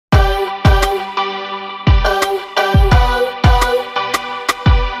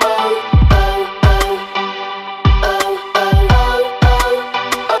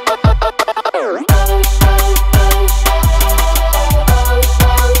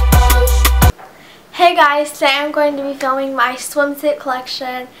guys, today I'm going to be filming my swimsuit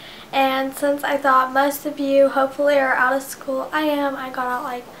collection, and since I thought most of you hopefully are out of school, I got out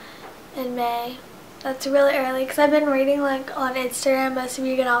like in May. That's really early because I've been reading like on Instagram most of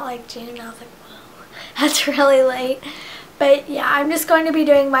you get out like June, and I was like, whoa, that's really late. But yeah, I'm just going to be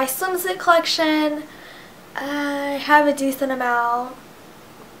doing my swimsuit collection. I have a decent amount.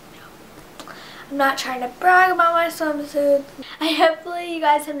 I'm not trying to brag about my swimsuits. Hopefully you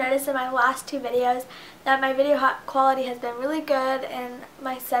guys have noticed in my last two videos that my video quality has been really good and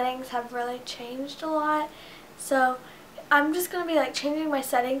my settings have really changed a lot. So I'm just going to be like changing my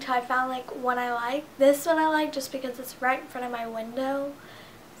setting till I found like one I like. This one I like just because it's right in front of my window.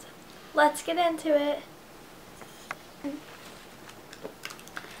 So let's get into it.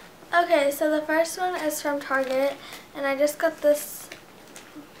 Okay, so the first one is from Target, and I just got this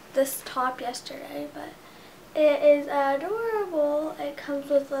top yesterday, but it is adorable. It comes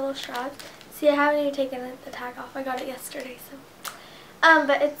with little straps. See, I haven't even taken the tag off. I got it yesterday, so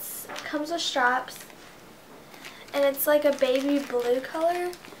but it comes with straps, and it's like a baby blue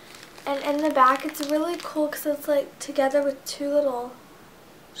color, and in the back it's really cool because it's like together with two little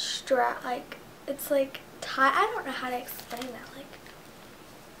strap, like it's like tie. I don't know how to explain that. Like,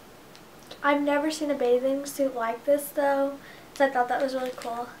 I've never seen a bathing suit like this though, so I thought that was really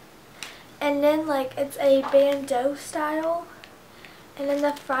cool. And then like it's a bandeau style, and in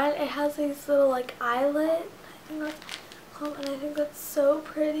the front it has these little like eyelet, and I think that's so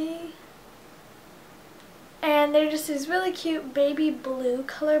pretty. And they're just these really cute baby blue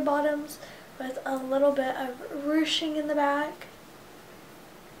color bottoms with a little bit of ruching in the back.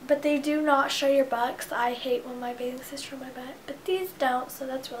 But they do not show your butt, 'cause I hate when my bathing suits show my butt, but these don't, so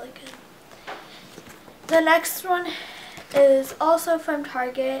that's really good. The next one is also from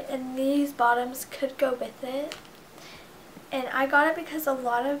Target, and these bottoms could go with it, and I got it because a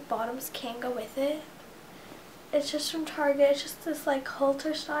lot of bottoms can go with it. It's just from Target. It's just this like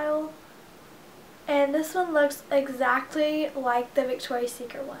halter style, and this one looks exactly like the Victoria's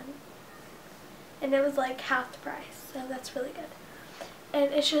Secret one, and it was like half the price, so that's really good.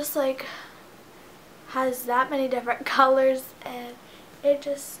 And it's just like has that many different colors, and it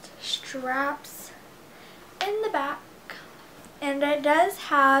just straps in the back. And it does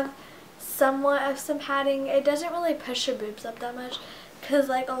have somewhat of some padding. It doesn't really push your boobs up that much, because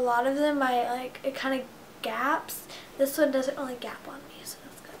like a lot of them it kind of gaps. This one doesn't really gap on me, so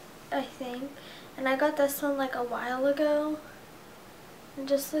that's good, I think. And I got this one like a while ago. It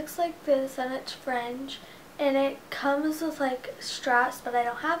just looks like this, and it's fringe, and it comes with like straps, but I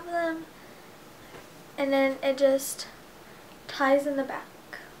don't have them. And then it just ties in the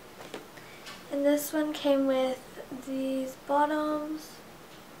back. And this one came with these bottoms,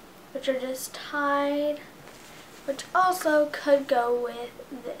 which are just tied, which also could go with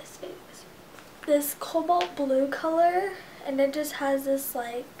this cobalt blue color, and it just has this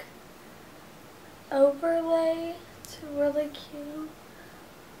like overlay. It's really cute.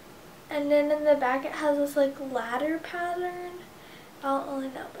 And then in the back it has this like ladder pattern. I don't really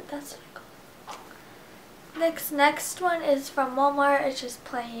know, but that's what I call it. Next one is from Walmart. It's just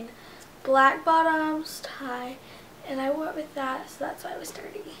plain black bottoms, tie, and I went with that, so that's why it was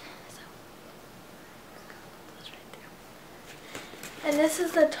dirty. So those right there. And this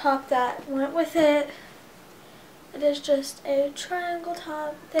is the top that went with it. It is just a triangle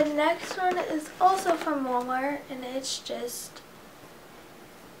top. The next one is also from Walmart, and it's just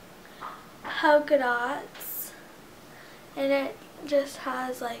polka dots, and it just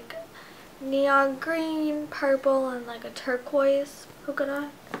has like neon green, purple, and like a turquoise polka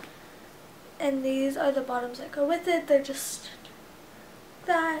dot. And these are the bottoms that go with it. They're just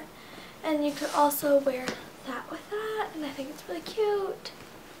that, and you could also wear that with that, and I think it's really cute.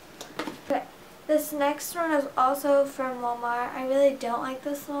 Okay, this next one is also from Walmart. I really don't like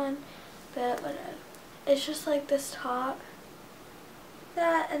this one, but whatever. It's just like this top,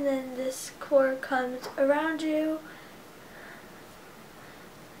 that, and then this cord comes around you,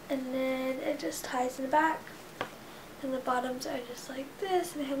 and then it just ties in the back. And the bottoms are just like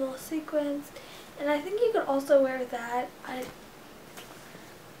this, and they have little sequins. And I think you could also wear that.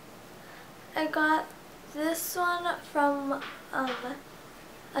 I got this one from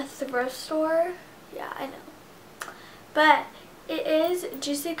a thrift store. Yeah, I know. But it is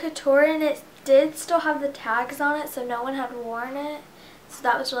Juicy Couture, and it did still have the tags on it, so no one had worn it. So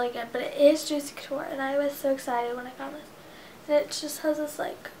that was really good. But it is Juicy Couture, and I was so excited when I got this. And it just has this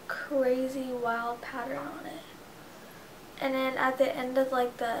like crazy wild pattern on it. And then at the end of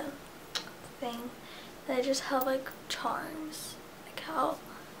like the thing, they just have like charms. Like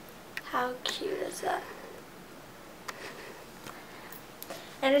how cute is that?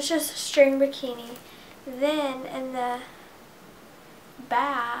 And it's just a string bikini. Then in the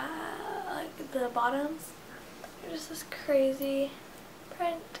back, like the bottoms, there's just this crazy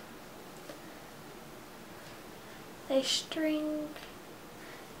print. They string.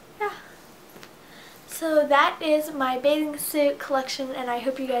 Yeah. So that is my bathing suit collection, and I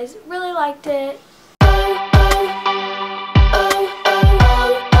hope you guys really liked it.